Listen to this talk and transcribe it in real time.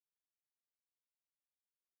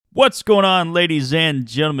What's going on, ladies and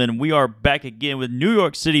gentlemen? We are back again with New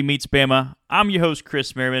York City Meets Bama. I'm your host,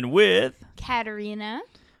 Chris Merriman, with Katerina.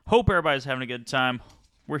 Hope everybody's having a good time.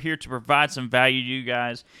 We're here to provide some value to you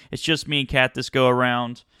guys. It's just me and Kat this go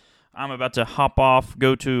around. I'm about to hop off,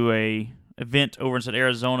 go to a event over in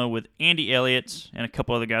Arizona with Andy Elliott and a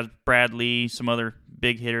couple other guys, Brad Lee, some other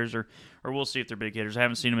big hitters, or we'll see if they're big hitters. I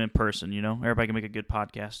haven't seen them in person, you know. Everybody can make a good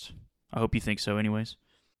podcast. I hope you think so anyways.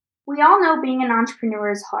 We all know being an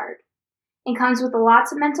entrepreneur is hard. It comes with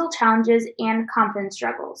lots of mental challenges and confidence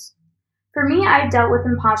struggles. For me, I've dealt with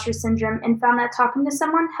imposter syndrome and found that talking to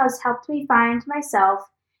someone has helped me find myself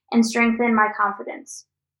and strengthen my confidence.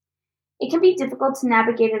 It can be difficult to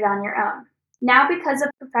navigate it on your own. Now, because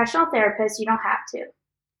of professional therapists, you don't have to.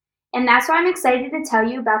 And that's why I'm excited to tell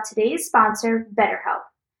you about today's sponsor, BetterHelp.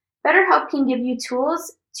 BetterHelp can give you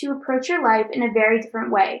tools to approach your life in a very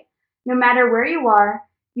different way. No matter where you are,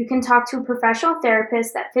 you can talk to a professional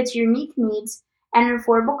therapist that fits your unique needs at an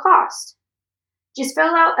affordable cost. Just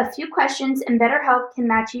fill out a few questions and BetterHelp can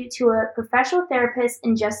match you to a professional therapist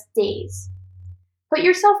in just days. Put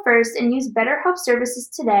yourself first and use BetterHelp services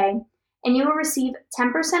today, and you will receive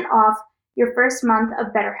 10% off your first month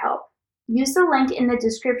of BetterHelp. Use the link in the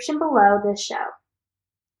description below this show.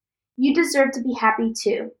 You deserve to be happy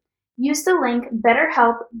too. Use the link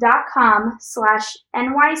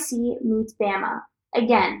betterhelp.com/NYC-meets-Bama.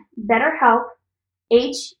 Again, BetterHelp,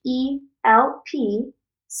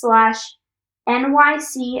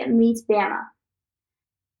 HELP/NYC-meets-Bama.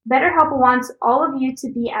 BetterHelp wants all of you to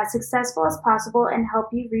be as successful as possible and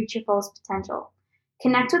help you reach your fullest potential.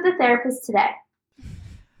 Connect with a therapist today.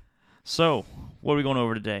 So, what are we going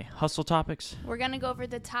over today? Hustle topics? We're going to go over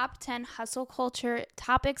the top 10 hustle culture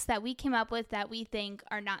topics that we came up with that we think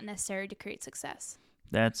are not necessary to create success.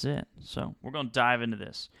 That's it. So, we're going to dive into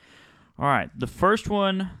this. All right, the first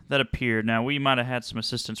one that appeared, now we might have had some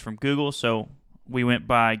assistance from Google, so we went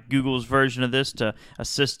by Google's version of this to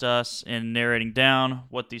assist us in narrating down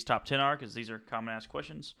what these top 10 are, because these are common asked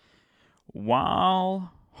questions.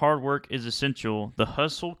 While hard work is essential, the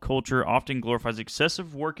hustle culture often glorifies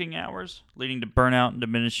excessive working hours, leading to burnout and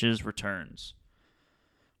diminishes returns.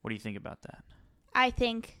 What do you think about that? I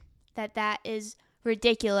think that is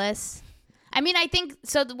ridiculous. I mean, I think,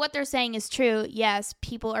 so what they're saying is true. Yes,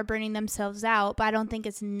 people are burning themselves out, but I don't think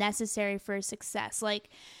it's necessary for success. Like,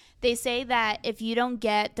 they say that if you don't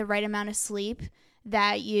get the right amount of sleep,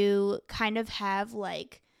 that you kind of have,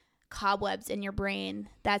 like, cobwebs in your brain.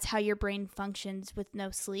 That's how your brain functions with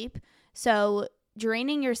no sleep. So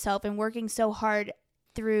draining yourself and working so hard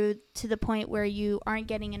through to the point where you aren't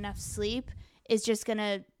getting enough sleep is just going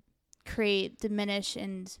to diminish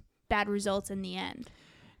and bad results in the end.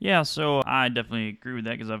 Yeah, so I definitely agree with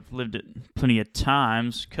that because I've lived it plenty of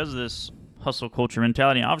times because of this hustle culture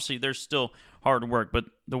mentality. Obviously, there's still hard work, but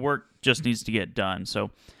the work just needs to get done. So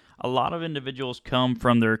a lot of individuals come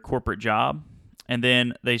from their corporate job, and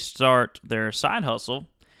then they start their side hustle,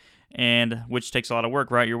 and which takes a lot of work,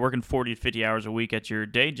 right? You're working 40 to 50 hours a week at your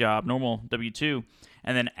day job, normal W-2,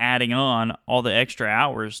 and then adding on all the extra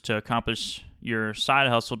hours to accomplish your side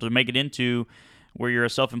hustle to make it into where you're a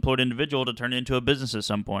self-employed individual to turn it into a business at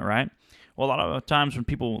some point, right? Well, a lot of times when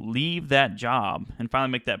people leave that job and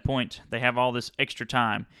finally make that point, they have all this extra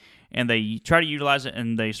time, and they try to utilize it,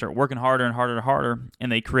 and they start working harder and harder and harder,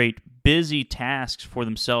 and they create busy tasks for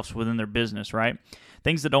themselves within their business, right?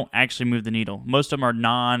 Things that don't actually move the needle. Most of them are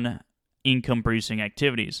non-income producing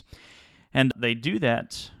activities. And they do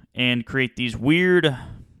that and create these weird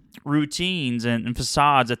routines and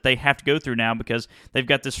facades that they have to go through now because they've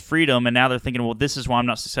got this freedom, and now they're thinking, well, this is why I'm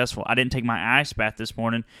not successful. I didn't take my ice bath this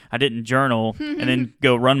morning. I didn't journal and then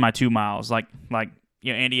go run my 2 miles like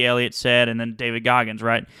Andy Elliott said, and then David Goggins,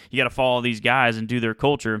 right? You got to follow these guys and do their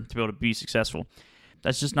culture to be able to be successful.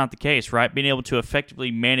 That's just not the case, right? Being able to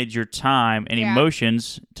effectively manage your time and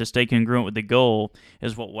emotions to stay congruent with the goal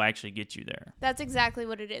is what will actually get you there. That's exactly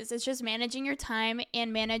what it is. It's just managing your time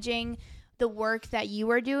and managing the work that you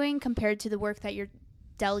are doing compared to the work that you're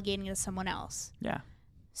delegating to someone else. Yeah.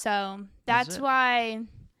 So that's why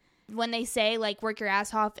when they say, like, work your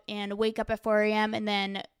ass off and wake up at 4 a.m. and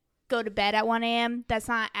then go to bed at 1 a.m., that's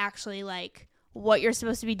not actually, like, what you're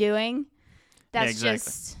supposed to be doing. That's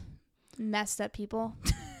just messed up people.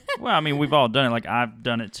 Well, I mean, we've all done it. Like, I've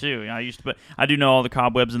done it too. But I do know all the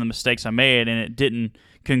cobwebs and the mistakes I made, and it didn't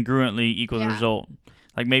congruently equal the result.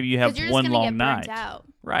 Like, maybe you have one long night. Out.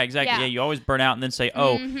 Right, exactly. Yeah, you always burn out and then say,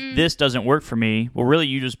 this doesn't work for me. Well, really,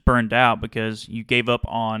 you just burned out because you gave up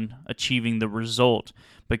on achieving the result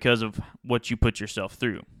because of what you put yourself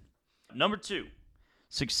through. Number 2,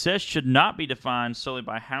 success should not be defined solely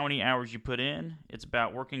by how many hours you put in. It's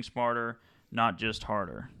about working smarter, not just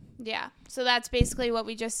harder. Yeah. So that's basically what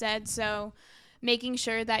we just said. So making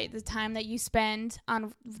sure that the time that you spend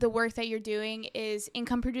on the work that you're doing is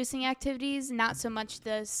income producing activities, not so much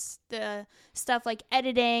the stuff like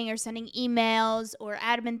editing or sending emails or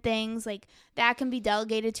admin things. Like that can be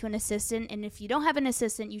delegated to an assistant. And if you don't have an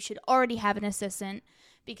assistant, you should already have an assistant,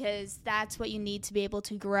 because that's what you need to be able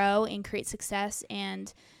to grow and create success.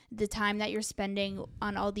 And the time that you're spending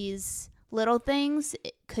on all these little things,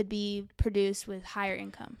 it could be produced with higher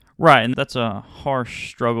income. Right, and that's a harsh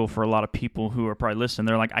struggle for a lot of people who are probably listening.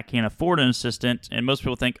 They're like, I can't afford an assistant, and most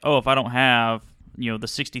people think, oh, if I don't have, the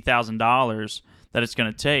 $60,000 that it's going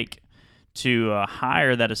to take to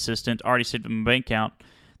hire that assistant already saved in my bank account,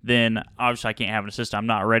 then obviously I can't have an assistant. I'm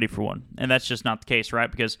not ready for one. And that's just not the case, right?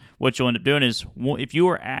 Because what you'll end up doing is, if you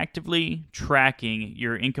are actively tracking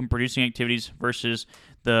your income producing activities versus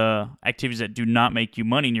the activities that do not make you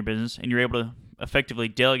money in your business, and you're able to effectively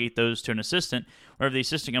delegate those to an assistant, whenever the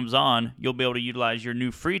assistant comes on, you'll be able to utilize your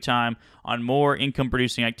new free time on more income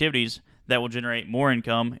producing activities that will generate more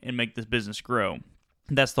income and make this business grow.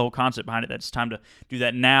 That's the whole concept behind it. That's time to do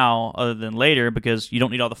that now other than later, because you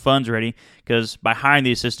don't need all the funds ready, because by hiring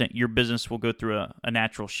the assistant, your business will go through a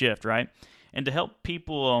natural shift, right? And to help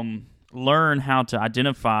people learn how to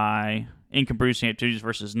identify income producing activities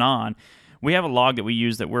versus non, we have a log that we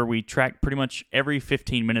use where we track pretty much every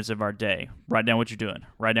 15 minutes of our day. Write down what you're doing.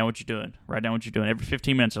 Write down what you're doing. Write down what you're doing. Every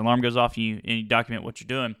 15 minutes, an alarm goes off, and you document what you're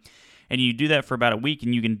doing. And you do that for about a week,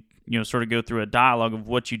 and you can sort of go through a dialogue of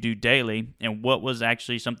what you do daily and what was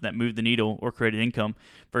actually something that moved the needle or created income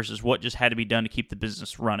versus what just had to be done to keep the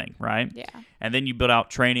business running, right? Yeah. And then you build out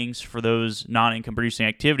trainings for those non-income producing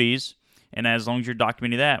activities. And as long as you're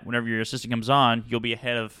documenting that, whenever your assistant comes on, you'll be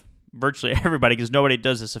ahead of virtually everybody, because nobody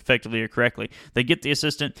does this effectively or correctly. They get the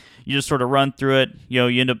assistant, you just sort of run through it. You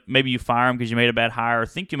end up, maybe you fire them because you made a bad hire, or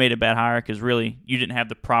think you made a bad hire because really you didn't have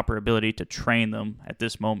the proper ability to train them at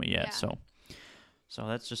this moment yet. Yeah. So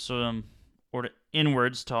that's just or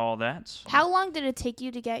inwards to all that. So. How long did it take you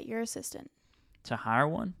to get your assistant? To hire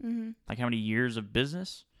one? Mm-hmm. Like how many years of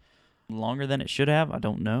business? Longer than it should have? I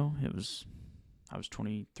don't know. I was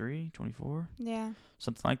 23, 24. Yeah.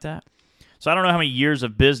 Something like that. So I don't know how many years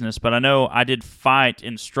of business, but I know I did fight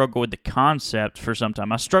and struggle with the concept for some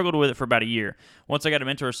time. I struggled with it for about a year. Once I got a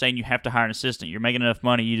mentor saying you have to hire an assistant, you're making enough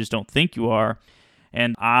money, you just don't think you are.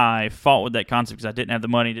 And I fought with that concept because I didn't have the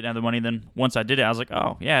money. Then once I did it, I was like,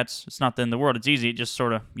 oh, yeah, it's not the end of the world. It's easy. It just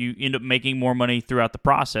sort of, you end up making more money throughout the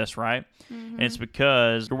process, right? Mm-hmm. And it's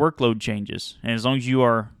because the workload changes. And as long as you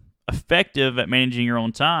are effective at managing your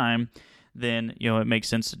own time, then, it makes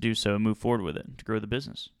sense to do so and move forward with it to grow the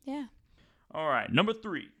business. Yeah. All right, number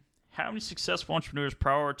 3. How many successful entrepreneurs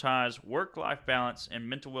prioritize work-life balance and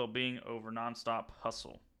mental well-being over nonstop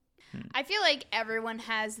hustle? I feel like everyone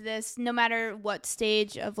has this, no matter what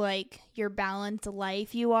stage of your balanced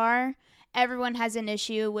life you are. Everyone has an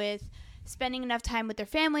issue with spending enough time with their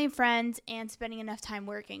family and friends and spending enough time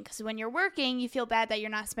working. Because when you're working, you feel bad that you're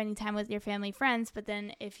not spending time with your family and friends. But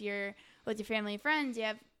then if you're with your family and friends,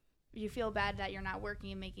 you feel bad that you're not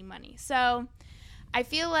working and making money. So I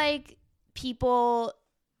feel like people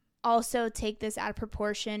also take this out of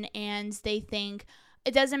proportion, and they think,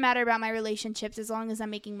 it doesn't matter about my relationships. As long as I'm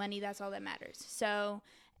making money, that's all that matters. So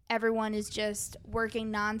everyone is just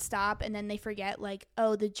working nonstop, and then they forget,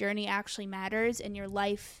 the journey actually matters and your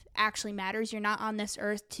life actually matters. You're not on this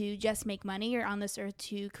earth to just make money. You're on this earth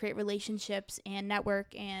to create relationships and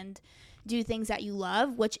network and do things that you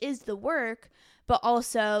love, which is the work, but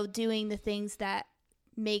also doing the things that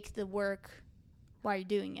make the work while you're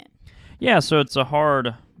doing it. Yeah, so it's a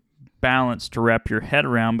hard balance to wrap your head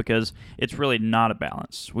around, because it's really not a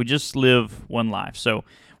balance. We just live one life. So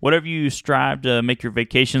whatever you strive to make your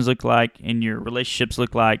vacations look like and your relationships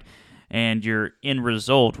look like and your end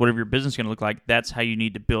result, whatever your business is going to look like, that's how you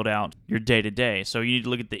need to build out your day-to-day. So you need to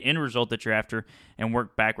look at the end result that you're after and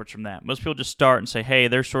work backwards from that. Most people just start and say, hey,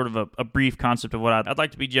 there's sort of a brief concept of what I'd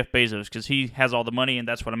like to be Jeff Bezos because he has all the money and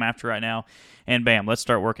that's what I'm after right now. And bam, let's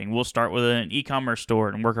start working. We'll start with an e-commerce store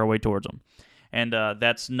and work our way towards them. And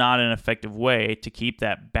that's not an effective way to keep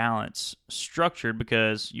that balance structured,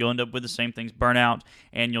 because you'll end up with the same things, burnout,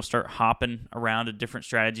 and you'll start hopping around to different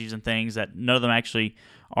strategies and things that none of them actually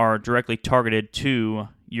are directly targeted to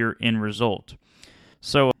your end result.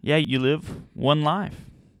 So, yeah, you live one life.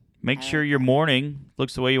 Make sure your morning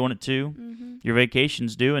looks the way you want it to, your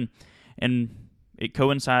vacations do, and it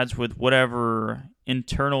coincides with whatever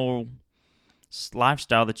internal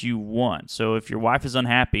lifestyle that you want. So if your wife is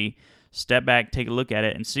unhappy, step back, take a look at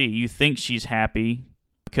it, and see. You think she's happy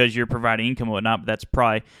because you're providing income and whatnot, but that's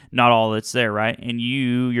probably not all that's there, right? And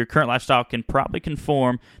your current lifestyle can probably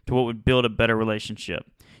conform to what would build a better relationship.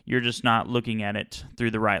 You're just not looking at it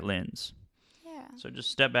through the right lens. Yeah. So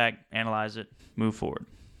just step back, analyze it, move forward.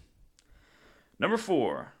 Number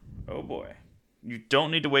 4. Oh boy. You don't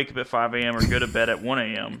need to wake up at 5 a.m. or go to bed at 1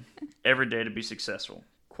 a.m. every day to be successful.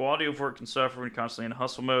 Quality of work can suffer when you're constantly in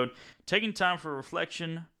hustle mode. Taking time for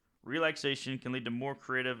reflection, relaxation can lead to more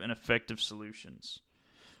creative and effective solutions.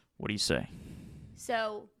 What do you say?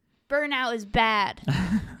 So, burnout is bad.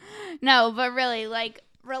 No, but really, like,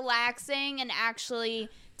 relaxing and actually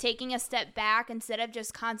taking a step back instead of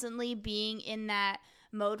just constantly being in that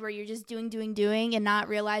mode where you're just doing and not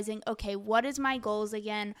realizing, okay, what is my goals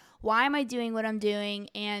again? Why am I doing what I'm doing?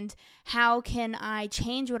 And how can I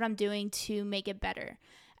change what I'm doing to make it better?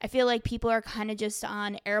 I feel like people are kind of just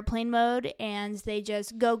on airplane mode and they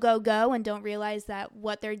just go and don't realize that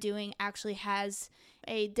what they're doing actually has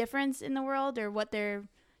a difference in the world or what they're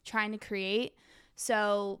trying to create.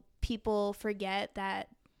 So people forget that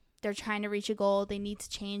they're trying to reach a goal. They need to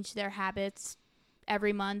change their habits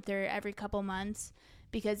every month or every couple months,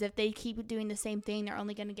 because if they keep doing the same thing, they're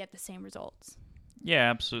only going to get the same results. Yeah,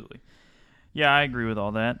 absolutely. Yeah, I agree with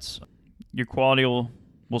all that. Your quality will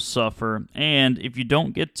suffer. And if you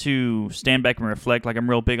don't get to stand back and reflect, like I'm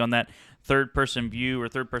real big on that third-person view or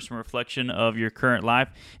third-person reflection of your current life,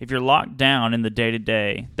 if you're locked down in the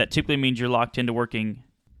day-to-day, that typically means you're locked into working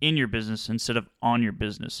in your business instead of on your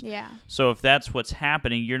business. Yeah. So if that's what's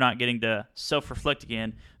happening, you're not getting to self-reflect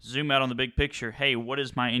again, zoom out on the big picture. Hey, what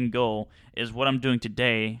is my end goal? Is what I'm doing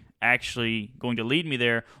today actually going to lead me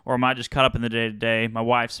there, or am I just caught up in the day-to-day? My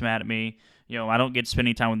wife's mad at me. I don't get to spend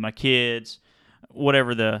any time with my kids.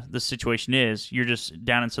 Whatever the situation is, you're just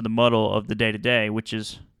down into the muddle of the day-to-day, which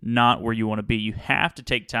is not where you want to be. You have to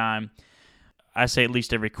take time, I say at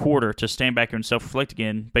least every quarter, to stand back and self-reflect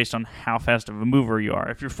again based on how fast of a mover you are.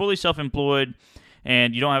 If you're fully self-employed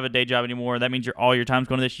and you don't have a day job anymore, that means all your time's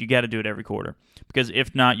going to this. You got to do it every quarter, because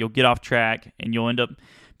if not, you'll get off track and you'll end up,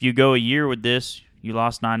 if you go a year with this, you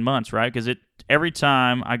lost 9 months, right? Because every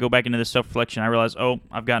time I go back into this self-reflection, I realize,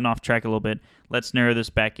 I've gotten off track a little bit. Let's narrow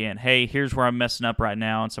this back in. Hey, here's where I'm messing up right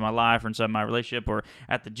now inside my life or inside my relationship or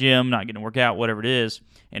at the gym, not getting to work out, whatever it is,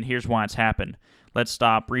 and here's why it's happened. Let's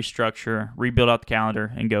stop, restructure, rebuild out the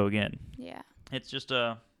calendar, and go again. Yeah. It's just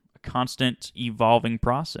a constant evolving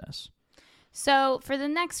process. So for the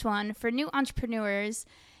next one, for new entrepreneurs,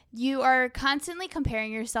 you are constantly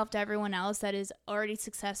comparing yourself to everyone else that is already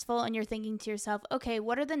successful, and you're thinking to yourself, okay,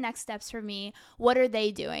 what are the next steps for me? What are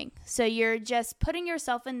they doing? So you're just putting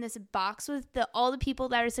yourself in this box with all the people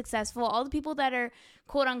that are successful, all the people that are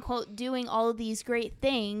quote unquote doing all of these great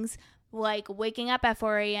things, like waking up at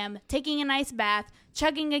 4 a.m., taking a nice bath,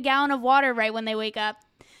 chugging a gallon of water right when they wake up.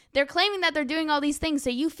 They're claiming that they're doing all these things, so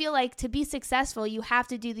you feel like to be successful, you have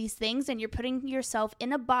to do these things, and you're putting yourself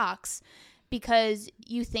in a box because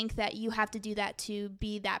you think that you have to do that to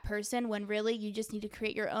be that person, when really you just need to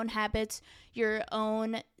create your own habits, your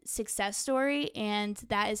own success story, and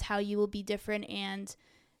that is how you will be different and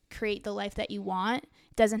create the life that you want.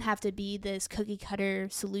 It doesn't have to be this cookie cutter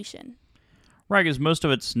solution. Right, because most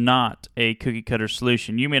of it's not a cookie-cutter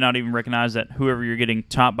solution. You may not even recognize that whoever you're getting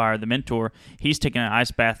taught by or the mentor, he's taking an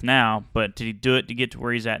ice bath now, but did he do it to get to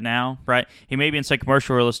where he's at now, right? He may be in, say,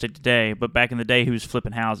 commercial real estate today, but back in the day, he was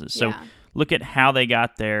flipping houses. So look at how they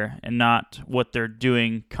got there and not what they're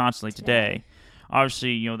doing constantly today.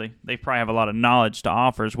 Obviously, they probably have a lot of knowledge to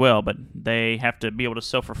offer as well, but they have to be able to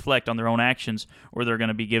self-reflect on their own actions, or they're going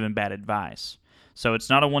to be given bad advice. So it's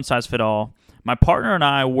not a one-size-fits-all. My partner and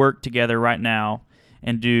I work together right now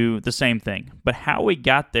and do the same thing, but how we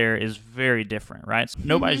got there is very different, right? So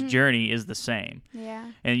nobody's journey is the same.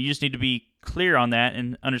 Yeah. And you just need to be clear on that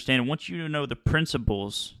and understand, once you know the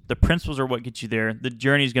principles are what get you there. The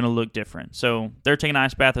journey is going to look different. So they're taking an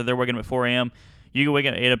ice bath, or they're waking up at 4 a.m. You can wake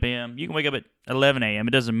up at 8 a.m. You can wake up at 11 a.m.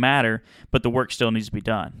 It doesn't matter, but the work still needs to be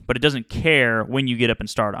done. But it doesn't care when you get up and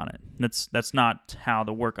start on it. That's not how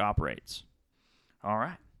the work operates. All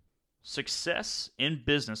right. Success in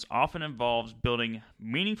business often involves building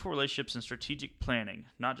meaningful relationships and strategic planning,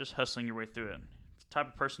 not just hustling your way through it. It's the type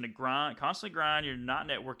of person to constantly grind, you're not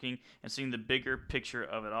networking and seeing the bigger picture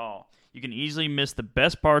of it all. You can easily miss the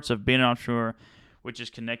best parts of being an entrepreneur, which is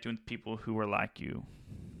connecting with people who are like you.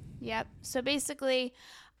 Yep. So basically,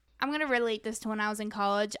 I'm going to relate this to when I was in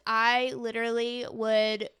college. I literally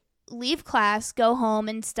would leave class, go home,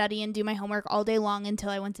 and study and do my homework all day long until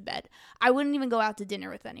I went to bed. I wouldn't even go out to dinner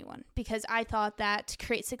with anyone, because I thought that to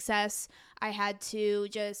create success, I had to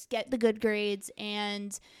just get the good grades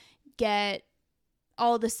and get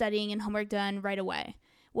all the studying and homework done right away.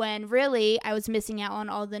 When really, I was missing out on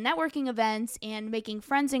all the networking events and making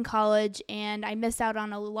friends in college, and I missed out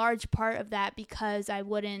on a large part of that because I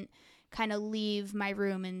wouldn't kind of leave my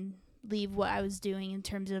room and leave what I was doing in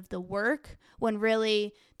terms of the work, when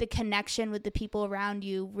really the connection with the people around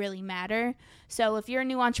you really matter. So if you're a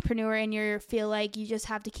new entrepreneur and you feel like you just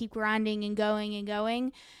have to keep grinding and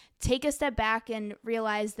going, take a step back and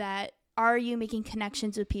realize that, are you making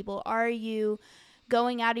connections with people? Are you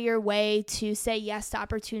going out of your way to say yes to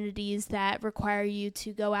opportunities that require you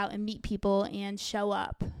to go out and meet people and show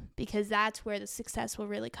up? Because that's where the success will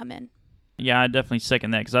really come in. Yeah, I definitely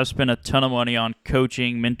second that, because I've spent a ton of money on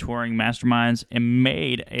coaching, mentoring, masterminds, and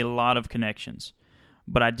made a lot of connections.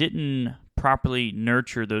 But I didn't properly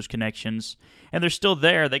nurture those connections. And they're still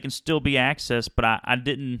there. They can still be accessed, but I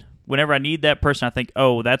didn't. Whenever I need that person, I think,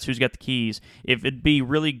 oh, that's who's got the keys. If it'd be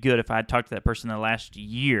really good if I had talked to that person in the last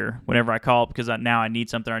year, whenever I call, because now I need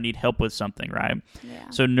something or I need help with something, right? Yeah.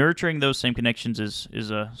 So nurturing those same connections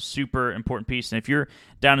is a super important piece. And if you're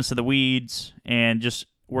down into the weeds and just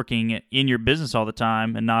working in your business all the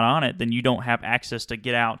time and not on it, then you don't have access to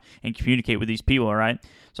get out and communicate with these people, all right?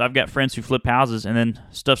 So I've got friends who flip houses, and then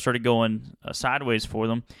stuff started going sideways for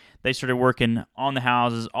them. They started working on the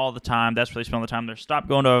houses all the time. That's where they spend all the time. They stopped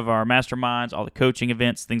going to our masterminds, all the coaching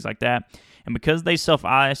events, things like that. And because they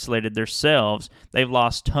self-isolated themselves, they've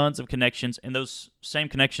lost tons of connections, and those same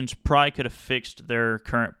connections probably could have fixed their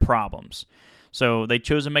current problems. So they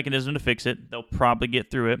chose a mechanism to fix it. They'll probably get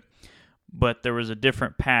through it. But there was a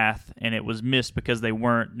different path, and it was missed because they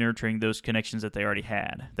weren't nurturing those connections that they already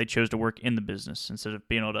had. They chose to work in the business instead of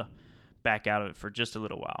being able to back out of it for just a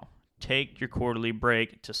little while. Take your quarterly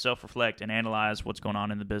break to self-reflect and analyze what's going on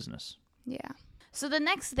in the business. Yeah. So the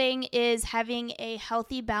next thing is having a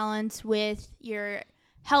healthy balance with your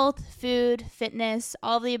health, food, fitness,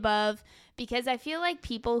 all of the above. Because I feel like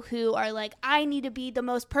people who are like, I need to be the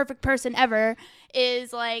most perfect person ever,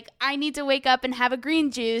 is like, I need to wake up and have a green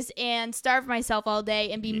juice and starve myself all day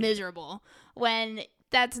and be miserable. When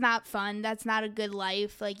that's not fun. That's not a good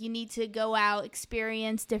life. Like, you need to go out,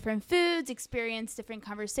 experience different foods, experience different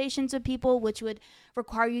conversations with people, which would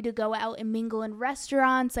require you to go out and mingle in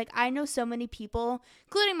restaurants. Like, I know so many people,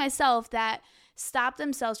 including myself, that stopped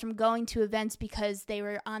themselves from going to events because they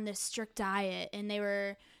were on this strict diet and they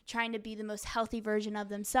were trying to be the most healthy version of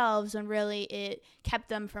themselves, when really it kept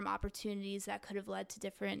them from opportunities that could have led to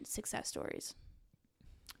different success stories.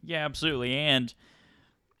 Yeah, absolutely. And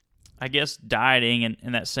I guess dieting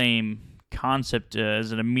and that same concept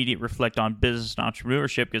is an immediate reflect on business and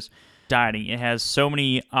entrepreneurship, because dieting, it has so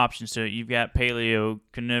many options to it. You've got paleo,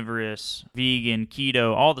 carnivorous, vegan,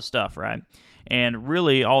 keto, all the stuff, right? And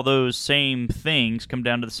really, all those same things come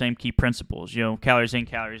down to the same key principles. You know, calories in,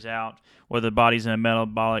 calories out, whether the body's in a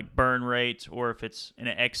metabolic burn rate or if it's in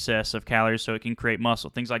an excess of calories so it can create muscle,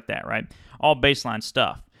 things like that, right? All baseline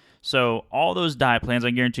stuff. So all those diet plans,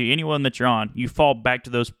 I guarantee you, anyone that you're on, you fall back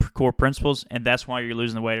to those core principles, and that's why you're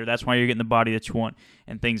losing the weight, or that's why you're getting the body that you want,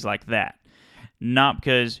 and things like that. Not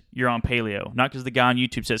because you're on paleo, not because the guy on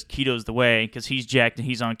YouTube says keto's the way, because he's jacked and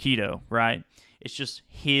he's on keto, right? It's just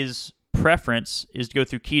his preference is to go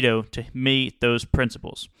through keto to meet those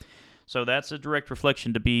principles. So that's a direct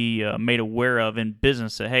reflection to be made aware of in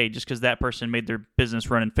business, that, hey, just because that person made their business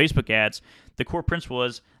running Facebook ads, the core principle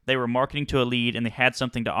was they were marketing to a lead and they had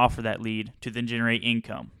something to offer that lead to then generate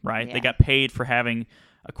income, right? Yeah. They got paid for having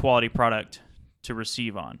a quality product to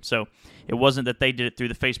receive on. So it wasn't that they did it through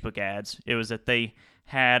the Facebook ads. It was that they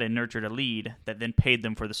had and nurtured a lead that then paid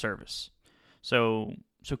them for the service. So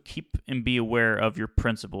keep and be aware of your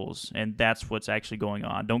principles, and that's what's actually going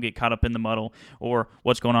on. Don't get caught up in the muddle or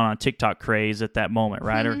what's going on TikTok craze at that moment,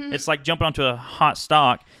 right? Or it's like jumping onto a hot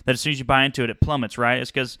stock that as soon as you buy into it, it plummets, right?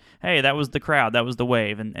 It's because, hey, that was the crowd, that was the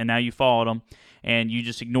wave, and now you followed them, and you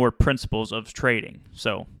just ignored principles of trading.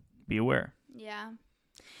 So be aware. Yeah.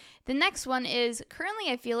 The next one is,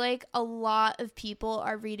 currently I feel like a lot of people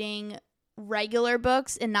are reading regular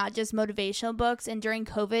books and not just motivational books, and during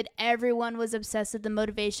COVID everyone was obsessed with the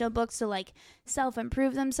motivational books to like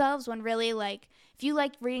self-improve themselves, when really, like, if you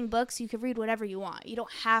like reading books, you could read whatever you want. You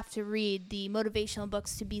don't have to read the motivational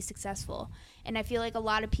books to be successful. And I feel like a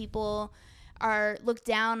lot of people are look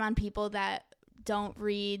down on people that don't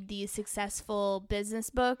read these successful business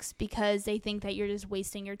books because they think that you're just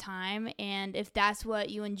wasting your time. And if that's what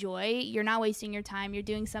you enjoy, you're not wasting your time. You're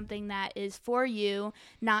doing something that is for you,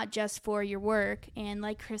 not just for your work. And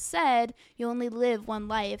like Chris said, you only live one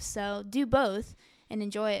life, so do both and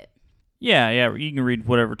enjoy it. Yeah, you can read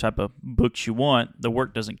whatever type of books you want. The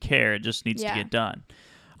work doesn't care. It just needs to get done.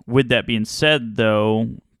 With that being said, though,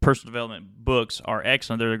 personal development books are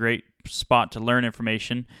excellent. They're a great spot to learn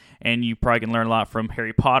information, and you probably can learn a lot from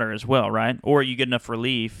Harry Potter as well, right? Or you get enough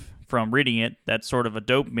relief from reading it, that's sort of a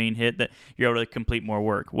dopamine hit that you're able to complete more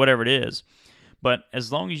work, whatever it is. But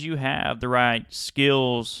as long as you have the right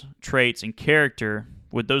skills, traits, and character,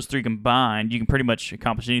 with those three combined, you can pretty much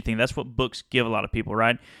accomplish anything. That's what books give a lot of people,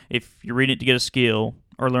 right? If you're reading it to get a skill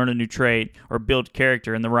or learn a new trait or build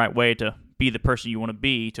character in the right way to be the person you want to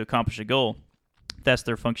be to accomplish a goal, that's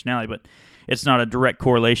their functionality. But it's not a direct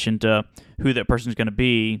correlation to who that person is going to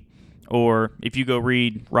be. Or if you go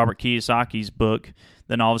read Robert Kiyosaki's book,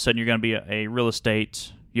 then all of a sudden you're going to be a real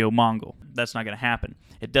estate Mongol. That's not going to happen.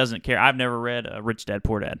 It doesn't care. I've never read Rich Dad,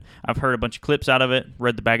 Poor Dad. I've heard a bunch of clips out of it,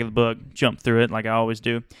 read the back of the book, jumped through it like I always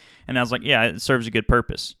do, and I was like, yeah, it serves a good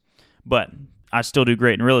purpose. But I still do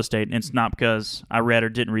great in real estate, and it's not because I read or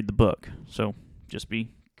didn't read the book. So just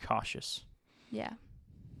be cautious. Yeah.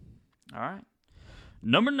 All right.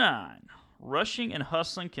 Number 9. Rushing and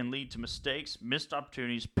hustling can lead to mistakes, missed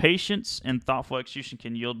opportunities. Patience and thoughtful execution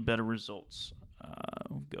can yield better results.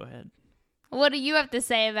 Go ahead. What do you have to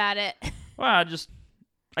say about it? Well,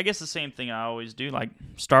 I guess the same thing I always do, like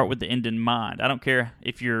start with the end in mind. I don't care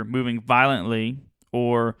if you're moving violently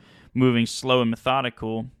or moving slow and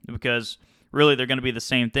methodical, because really they're going to be the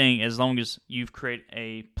same thing as long as you've created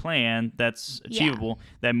a plan that's achievable,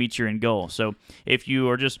 that meets your end goal. So if you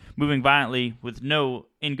are just moving violently with no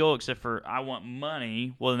end goal except for I want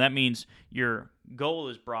money, well, then that means your goal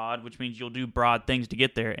is broad, which means you'll do broad things to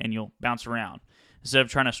get there and you'll bounce around. Instead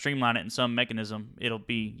of trying to streamline it in some mechanism, it'll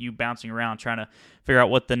be you bouncing around trying to figure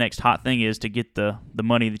out what the next hot thing is to get the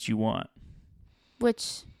money that you want.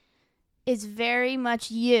 Which is very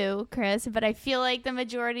much you, Chris, but I feel like the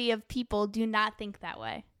majority of people do not think that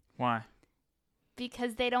way. Why?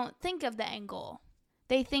 Because they don't think of the end goal.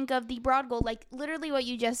 They think of the broad goal. Like literally what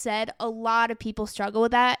you just said, a lot of people struggle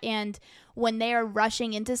with that. And when they are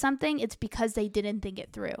rushing into something, it's because they didn't think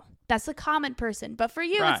it through. That's the common person. But for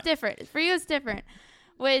you, It's different. For you, it's different,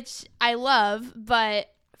 which I love.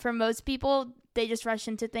 But for most people, they just rush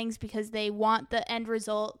into things because they want the end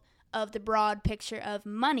result of the broad picture of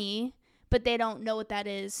money, but they don't know what that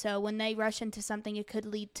is. So when they rush into something, it could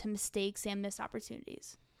lead to mistakes and missed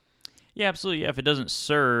opportunities. Yeah, absolutely. Yeah, if it doesn't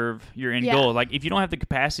serve your end goal, like if you don't have the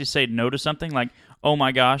capacity to say no to something, like, oh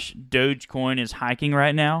my gosh, Dogecoin is hiking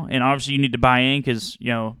right now, and obviously you need to buy in because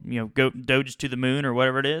go Doge is to the moon or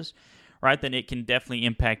whatever it is, right? Then it can definitely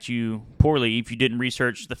impact you poorly if you didn't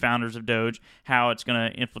research the founders of Doge, how it's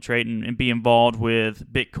going to infiltrate and be involved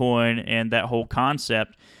with Bitcoin and that whole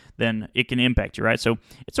concept. Then it can impact you, right? So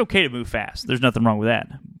it's okay to move fast. There's nothing wrong with that,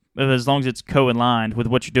 but as long as it's co-aligned with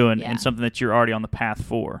what you're doing and something that you're already on the path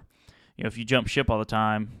for. If you jump ship all the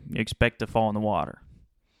time, you expect to fall in the water.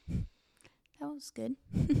 That was good.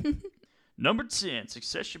 Number 10,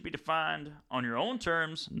 success should be defined on your own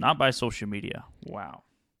terms, not by social media. Wow.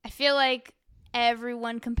 I feel like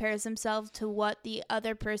everyone compares themselves to what the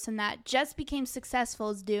other person that just became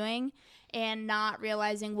successful is doing and not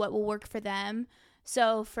realizing what will work for them.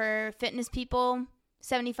 So for fitness people,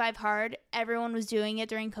 75 hard, everyone was doing it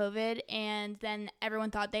during COVID, and then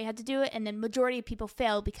everyone thought they had to do it, and then majority of people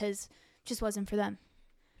failed because it just wasn't for them.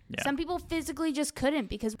 Yeah. Some people physically just couldn't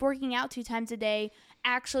because working out 2 times a day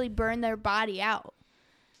actually burned their body out.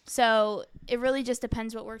 So it really just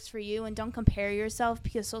depends what works for you, and don't compare yourself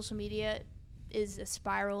because social media is a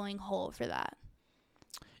spiraling hole for that.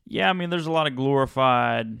 Yeah, I mean, there's a lot of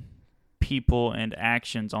glorified people and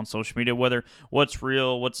actions on social media, whether what's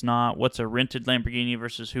real, what's not, what's a rented Lamborghini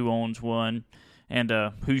versus who owns one, and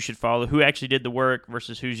who you should follow, who actually did the work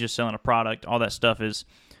versus who's just selling a product. All that stuff is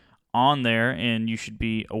on there, and you should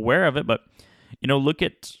be aware of it. But, look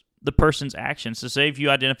at the person's actions. So say if you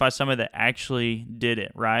identify somebody that actually did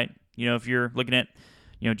it, right? If you're looking at,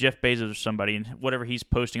 Jeff Bezos or somebody and whatever he's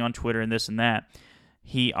posting on Twitter and this and that,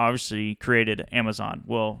 he obviously created Amazon.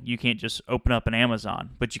 Well, you can't just open up an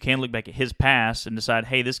Amazon, but you can look back at his past and decide,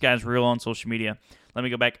 hey, this guy's real on social media. Let me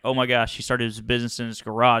go back. Oh my gosh, he started his business in his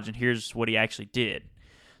garage, and here's what he actually did.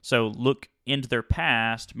 So look into their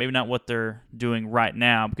past, maybe not what they're doing right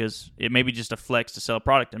now, because it may be just a flex to sell a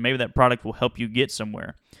product, and maybe that product will help you get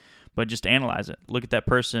somewhere. But just analyze it. Look at that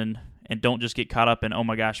person, and don't just get caught up in, oh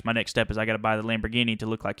my gosh, my next step is I got to buy the Lamborghini to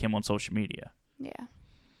look like him on social media. Yeah.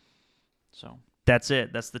 So that's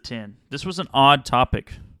it. That's the 10. This was an odd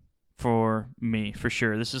topic for me, for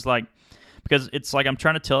sure. This is because it's like I'm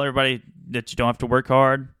trying to tell everybody that you don't have to work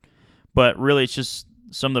hard, but really it's just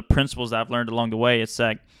some of the principles that I've learned along the way. It's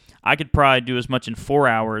like I could probably do as much in 4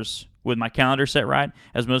 hours with my calendar set right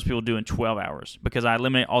as most people do in 12 hours because I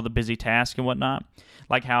eliminate all the busy tasks and whatnot.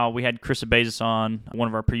 Like how we had Chris Bezos on one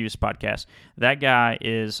of our previous podcasts. That guy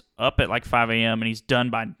is up at like 5 a.m. and he's done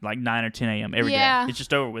by like 9 or 10 a.m. every day. It's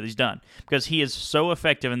just over with. He's done because he is so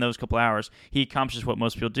effective in those couple hours. He accomplishes what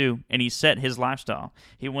most people do, and he set his lifestyle.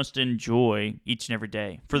 He wants to enjoy each and every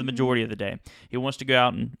day for the majority of the day. He wants to go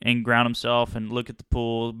out and ground himself and look at the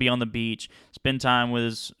pool, be on the beach, spend time with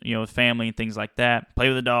his family and things like that, play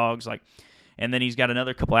with the dogs, and then he's got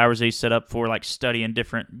another couple hours that he's set up for like studying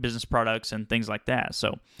different business products and things like that.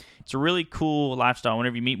 So it's a really cool lifestyle.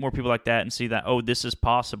 Whenever you meet more people like that and see that, oh, this is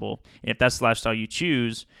possible, and if that's the lifestyle you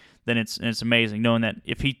choose, then it's amazing knowing that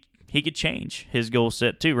if he could change his goal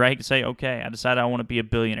set too, right? He could say, okay, I decided I want to be a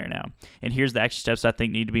billionaire now, and here's the action steps I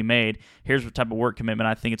think need to be made. Here's what type of work commitment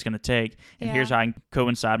I think it's going to take, and here's how I can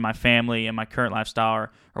coincide my family and my current lifestyle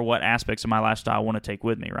or what aspects of my lifestyle I want to take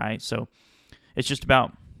with me, right? So it's just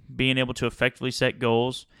about being able to effectively set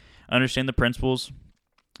goals, understand the principles,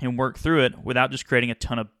 and work through it without just creating a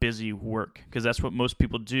ton of busy work, because that's what most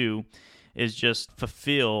people do is just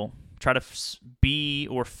try to be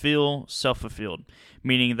or feel self-fulfilled,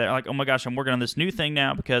 meaning that like, oh my gosh, I'm working on this new thing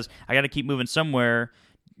now because I got to keep moving somewhere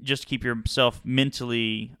just to keep yourself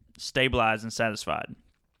mentally stabilized and satisfied.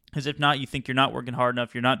 Because if not, you think you're not working hard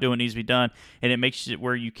enough, you're not doing what needs to be done, and it makes it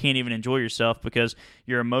where you can't even enjoy yourself because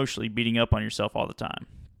you're emotionally beating up on yourself all the time.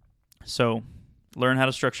 So learn how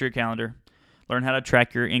to structure your calendar, learn how to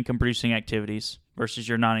track your income-producing activities versus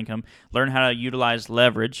your non-income, learn how to utilize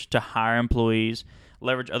leverage to hire employees,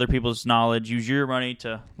 leverage other people's knowledge, use your money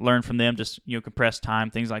to learn from them, just compress time,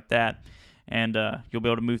 things like that, and you'll be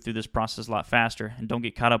able to move through this process a lot faster. And don't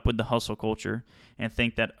get caught up with the hustle culture and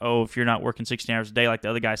think that, oh, if you're not working 16 hours a day like the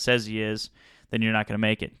other guy says he is, then you're not going to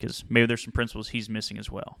make it, because maybe there's some principles he's missing as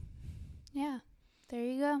well. Yeah, there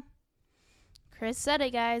you go. Chris said it,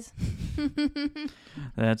 guys.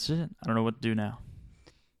 That's it. I don't know what to do now.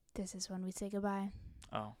 This is when we say goodbye.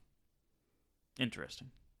 Oh, interesting.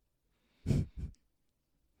 He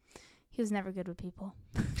was never good with people.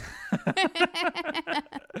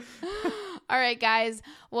 All right, guys.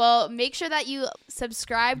 Well, make sure that you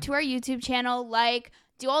subscribe to our YouTube channel,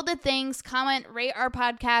 do all the things, comment, rate our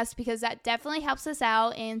podcast, because that definitely helps us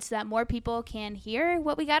out and so that more people can hear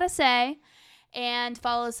what we got to say. And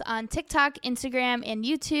follow us on TikTok, Instagram, and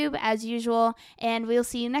YouTube as usual. And we'll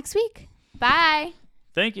see you next week. Bye.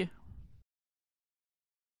 Thank you.